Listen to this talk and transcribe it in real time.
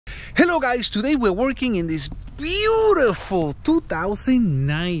Hello guys, today we're working in this beautiful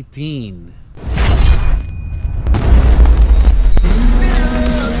 2019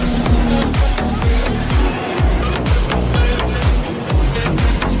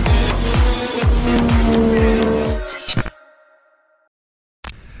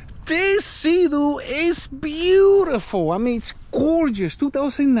 This Sea-Doo is beautiful. I mean, it's gorgeous.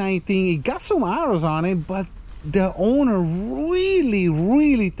 2019. It got some arrows on it, but the owner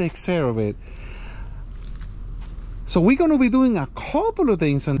really takes care of it. So we're gonna be doing a couple of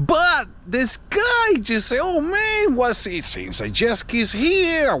things, but this guy just said, "Oh man, what's it? Since Jetski's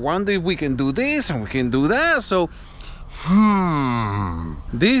here, I wonder if we can do this and we can do that." So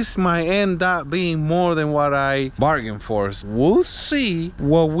this might end up being more than what I bargained for. We'll see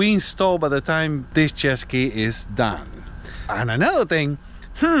what we install by the time this Jetski is done. And another thing,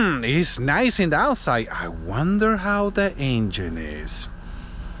 it's nice in the outside. I wonder how the engine is.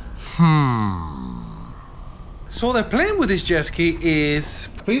 So the plan with this Jetski is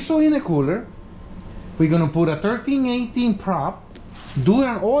Fizzle Intercooler. We're gonna put a 1318 prop, do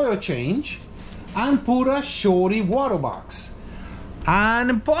an oil change, and put a Shorty water box.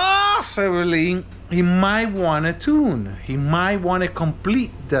 And possibly he might want to tune. He might want to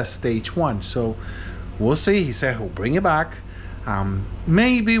complete the stage 1. So we'll see. He said he'll bring it back.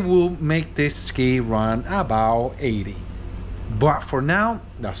 Maybe we'll make this ski run about 80. But for now,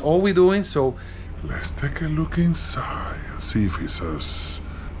 that's all we're doing. So let's take a look inside and see if it's as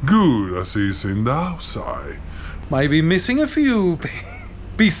good as it's in the outside. Might be missing a few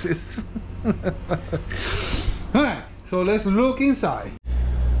pieces. Alright, so let's look inside.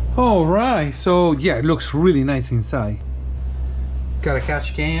 Alright, so yeah, it looks really nice inside. Got a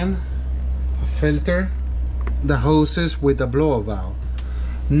catch can, a filter, the hoses with the blower valve.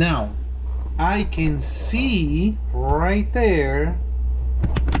 Now I can see right there,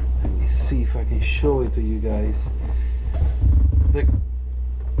 let me see if I can show it to you guys.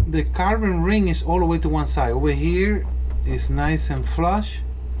 The carbon ring is all the way to one side. Over here is nice and flush.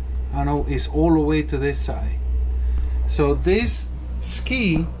 I know it's all the way to this side. So this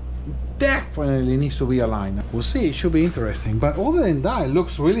ski definitely needs to be aligned. We'll see, it should be interesting. But other than that, it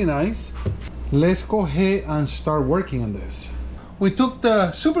looks really nice. Let's go ahead and start working on this. We took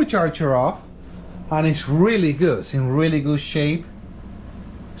the supercharger off and it's really good. It's in really good shape.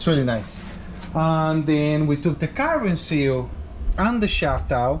 It's really nice. And then we took the carbon seal and the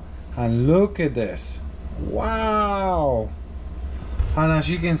shaft out, and look at this. Wow. And as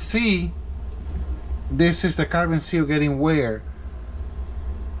you can see, this is the carbon seal getting wear.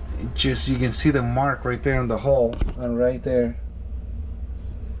 You can see the mark right there on the hole and right there.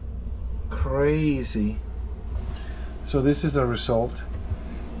 Crazy. So this is the result.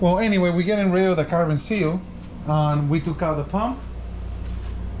 Well, anyway, we're getting rid of the carbon seal and we took out the pump.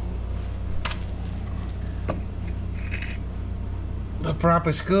 The prop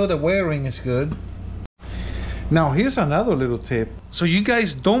is good, the wearing is good. Now here's another little tip, so you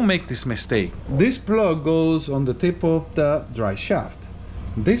guys don't make this mistake. This plug goes on the tip of the drive shaft.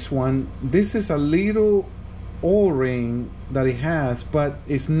 This is a little O-ring that it has, but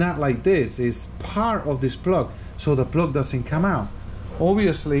it's not like this. It's part of this plug, so the plug doesn't come out.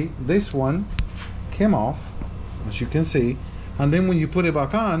 Obviously this one came off, as you can see, and then when you put it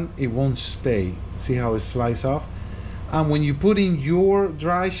back on, it won't stay. See how it slides off? And when you put in your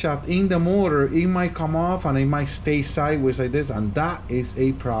drive shaft in the motor, it might come off and it might stay sideways like this, and that is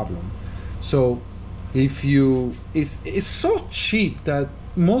a problem. So if you, it's so cheap that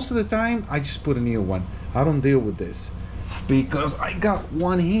most of the time I just put a new one. I don't deal with this because I got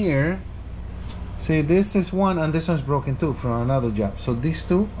one here. See, this is one and this one's broken too from another job. So these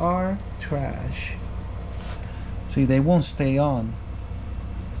two are trash. See, they won't stay on.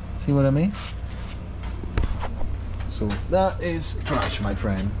 See what I mean? So that is trash, my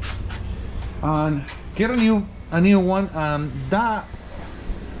friend. And get a new one, and that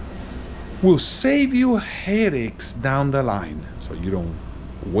will save you headaches down the line, so you don't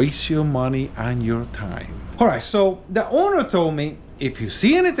waste your money and your time. All right, so the owner told me if you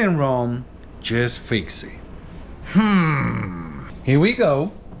see anything wrong, just fix it. Here we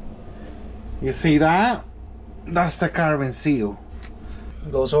go. You see that? That's the carbon seal.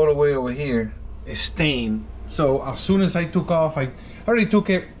 It goes all the way over here. It's stained. So as soon as I took off, I already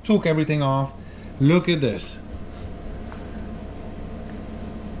took everything off. Look at this.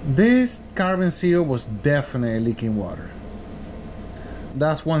 This carbon seal was definitely leaking water.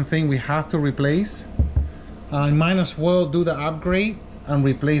 That's one thing we have to replace. I might as well do the upgrade and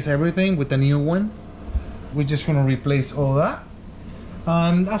replace everything with the new one. We're just gonna replace all that.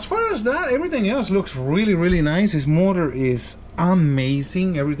 And as far as that, everything else looks really nice. His motor is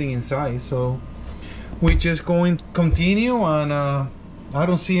amazing, everything inside. So we're just going to continue, and I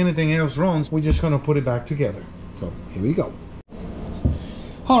don't see anything else wrong. We're just gonna put it back together. So here we go.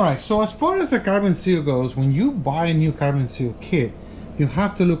 All right, so as far as the carbon seal goes, when you buy a new carbon seal kit, you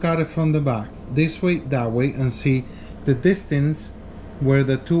have to look at it from the back, this way, that way, and see the distance where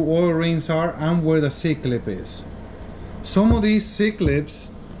the two oil rings are and where the C-clip is. Some of these C-clips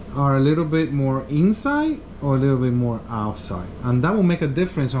are a little bit more inside or a little bit more outside, and that will make a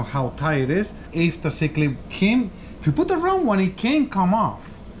difference on how tight it is. If the C-clip if you put the wrong one, it can come off,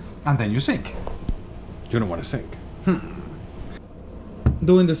 and then you sink. You don't want to sink.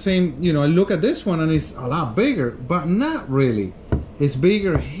 Doing the same, you know, I look at this one and it's a lot bigger, but not really. It's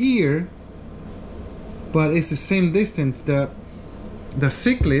bigger here, but it's the same distance. The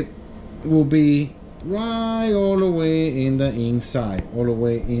C-clip will be right all the way in the inside, all the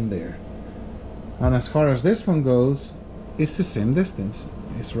way in there. And as far as this one goes, it's the same distance.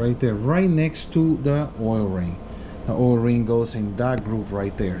 It's right there, right next to the oil ring. The oil ring goes in that group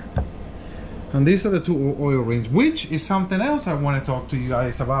right there. And these are the two oil rings, which is something else I want to talk to you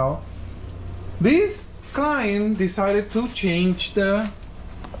guys about. This client decided to change the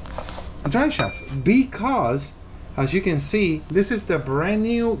drive shaft because, as you can see, this is the brand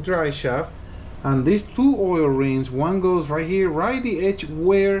new drive shaft, and these two oil rings, one goes right here, right the edge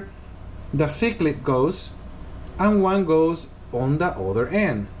where the C-clip goes, and one goes on the other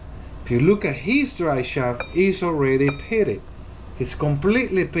end. If you look at his drive shaft, it's already pitted. It's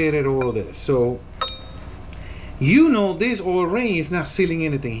completely pitted, all of this. So you know this oil ring is not sealing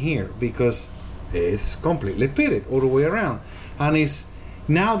anything here because it's completely pitted all the way around. And it's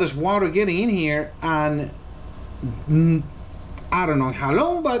now there's water getting in here, and I don't know how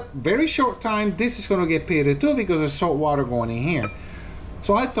long, but very short time this is going to get pitted too because there's salt water going in here.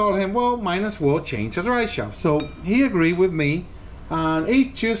 So I told him, well, might as well change the drive shaft. So he agreed with me, and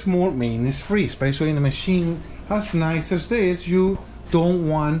it's just more maintenance free, especially in a machine as nice as this. You don't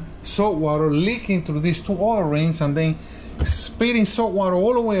want salt water leaking through these two oil rings and then spitting salt water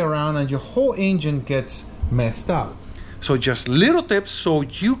all the way around, and your whole engine gets messed up. So just little tips so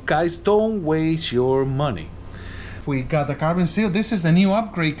you guys don't waste your money. We got the carbon seal. This is the new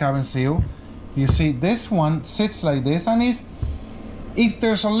upgrade carbon seal. You see this one sits like this, and if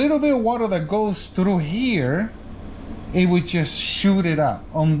there's a little bit of water that goes through here, it would just shoot it up.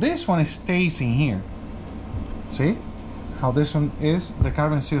 On this one, it stays in here. See how this one is? The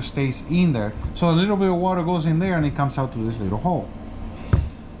carbon seal stays in there. So a little bit of water goes in there and it comes out through this little hole.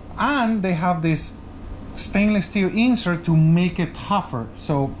 And they have this stainless steel insert to make it tougher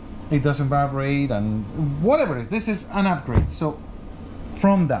so it doesn't vibrate and whatever it is. This is an upgrade. So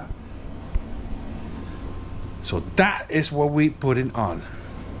from that. So that is what we put it on.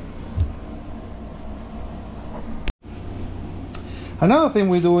 Another thing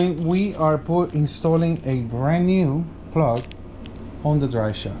we're doing, we are installing a brand new plug on the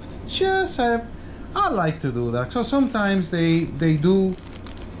drive shaft. Just I like to do that. So sometimes they do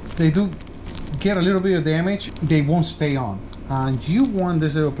get a little bit of damage. They won't stay on, and you want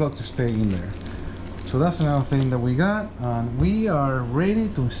this little plug to stay in there. So that's another thing that we got, and we are ready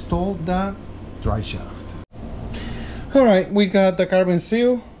to install the drive shaft. All right, we got the carbon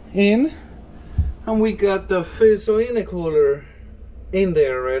seal in, and we got the Fizzle intercooler in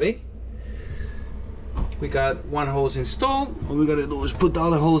there already. We got one hose installed. All we gotta do is put the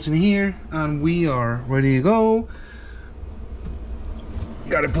other hose in here, and we are ready to go.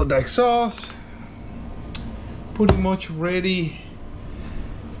 Gotta put the exhaust. Pretty much ready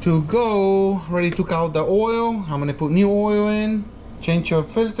to go. Ready to took out the oil. I'm gonna put new oil in, change your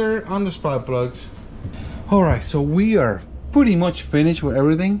filter and the spark plugs. All right, so we are pretty much finished with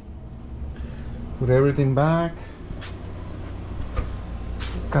everything. Put everything back.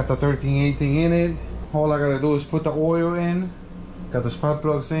 Got the 1318 in it. All I gotta do is put the oil in. Got the spark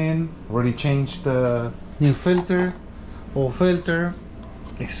plugs in. Already changed the new filter. Old filter.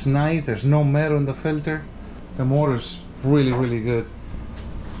 It's nice. There's no metal in the filter. The motor's really, really good.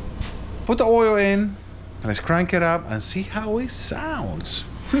 Put the oil in. Let's crank it up and see how it sounds.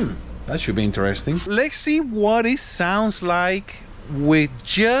 That should be interesting. Let's see what it sounds like with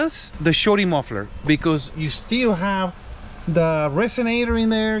just the Shorty muffler, because you still have the resonator in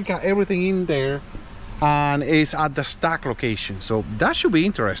there, got everything in there, and it's at the stock location, so that should be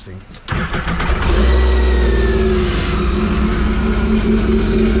interesting.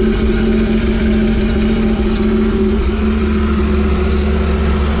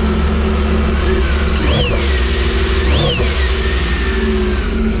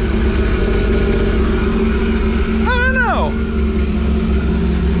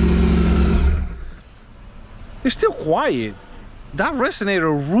 It's still quiet. that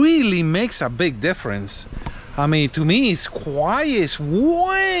resonator really makes a big difference. I mean, to me, it's quiet. It's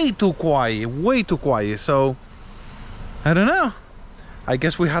way too quiet. So, I don't know. I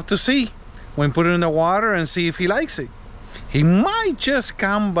guess we have to see when put it in the water and see if he likes it. He might just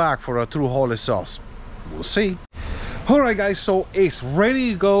come back for a true Holy sauce. We'll see. All right, guys, so it's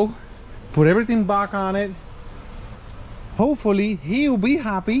ready to go. Put everything back on it. Hopefully, he'll be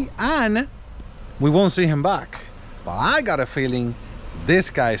happy and we won't see him back. But I got a feeling this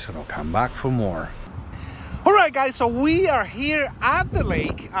guy's gonna come back for more. All right, guys, so we are here at the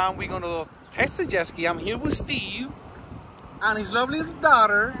lake and we're gonna test the jet ski. I'm here with Steve and his lovely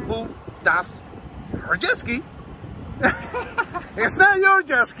daughter, who that's her jet ski. It's not your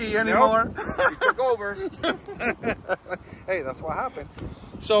jet ski anymore. Nope. You took over. Hey, that's what happened.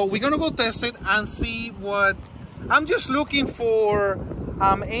 So we're gonna go test it and see what. I'm just looking for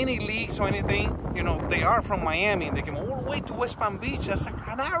any leaks or anything. You know, they are from Miami. They came all the way to West Palm Beach. That's like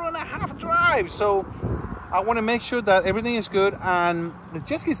an hour and a half drive. So I want to make sure that everything is good. And the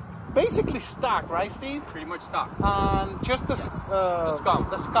jet ski is basically stock, right, Steve? Pretty much stock. Just the, yes. The scum.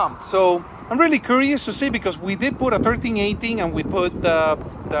 The scum. So I'm really curious to see, because we did put a 1318 and we put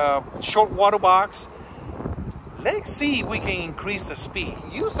the short water box. Let's see if we can increase the speed.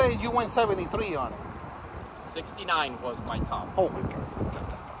 You said you went 73 on it. 69 was my top. Oh my God.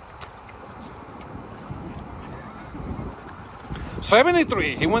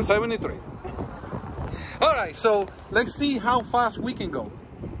 73. He went 73. All right, so let's see how fast we can go.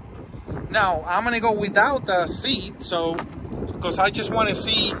 Now, I'm gonna go without the seat, so because I just want to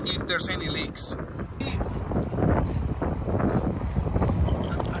see if there's any leaks.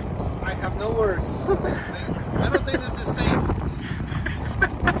 I have no words. I don't think this is safe.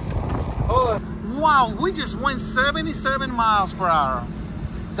 Oh, wow, we just went 77 miles per hour.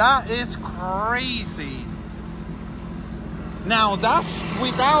 That is crazy. Now, that's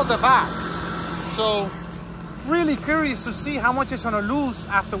without the back. So, really curious to see how much it's gonna lose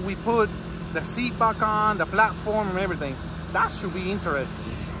after we put the seat back on, the platform and everything. That should be interesting.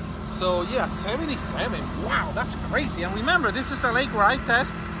 So yeah, 77, wow, that's crazy. And remember, this is the lake where I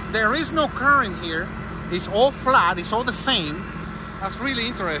test. There is no current here. It's all flat, it's all the same. That's really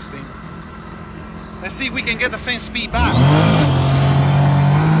interesting. Let's see if we can get the same speed back.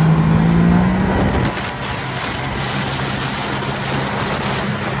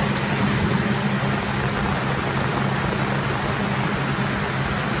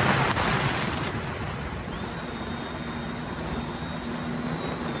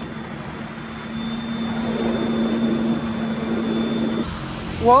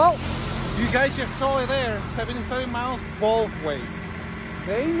 Well, you guys just saw it there, 77 miles both ways.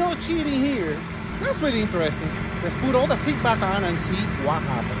 There ain't no cheating here. That's really interesting. Let's put all the seat back on and see what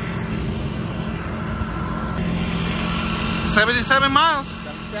happens. 77 miles.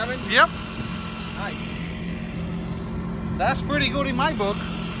 77? Yep. Nice. That's pretty good in my book.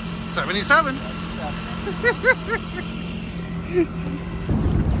 77.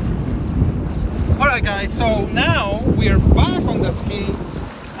 All right, guys, so now we are back on the ski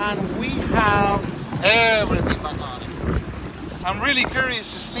and we have everything back on it. I'm really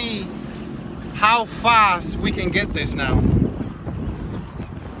curious to see how fast we can get this now.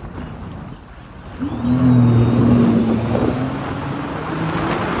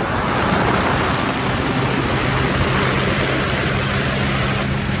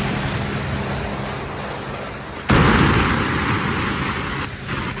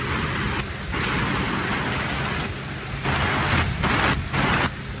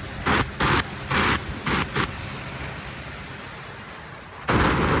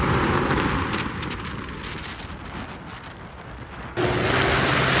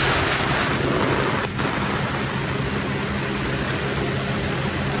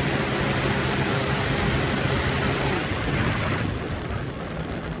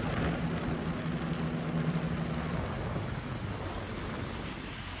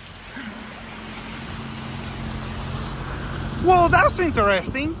 Well, that's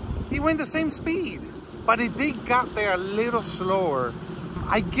interesting. He went the same speed, but it did got there a little slower.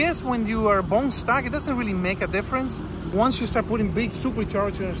 I guess when you are bone stock, it doesn't really make a difference. Once you start putting big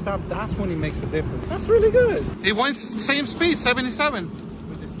supercharger and stuff, that's when it makes a difference. That's really good. It went same speed, 77.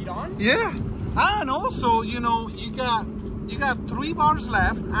 With the seat on? Yeah. And also, you know, you got 3 bars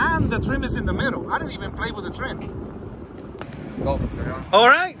left and the trim is in the middle. I didn't even play with the trim. Go. All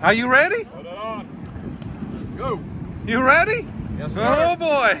right, are you ready? Hold it on. Go. You ready? Yes, sir. Oh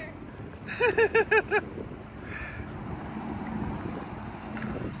boy.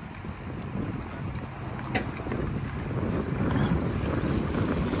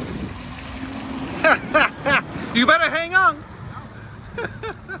 You better hang on.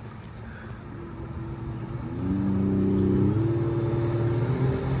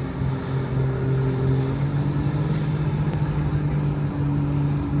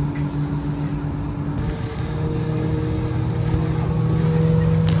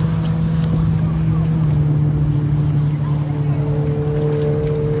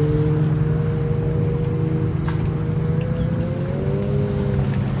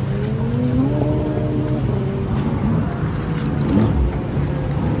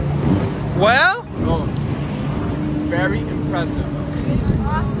 impressive.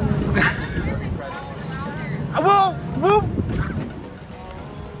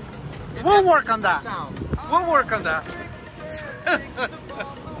 We'll work on that. Sound. We'll work on that.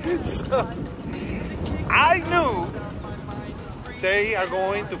 So, I knew they are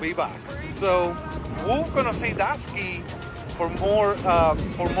going to be back. So we're gonna see Dessie for more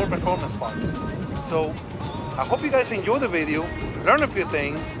performance parts. So I hope you guys enjoy the video, learn a few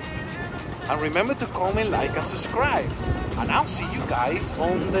things, and remember to comment, like, and subscribe. And I'll see you guys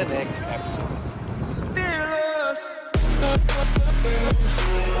on the next episode.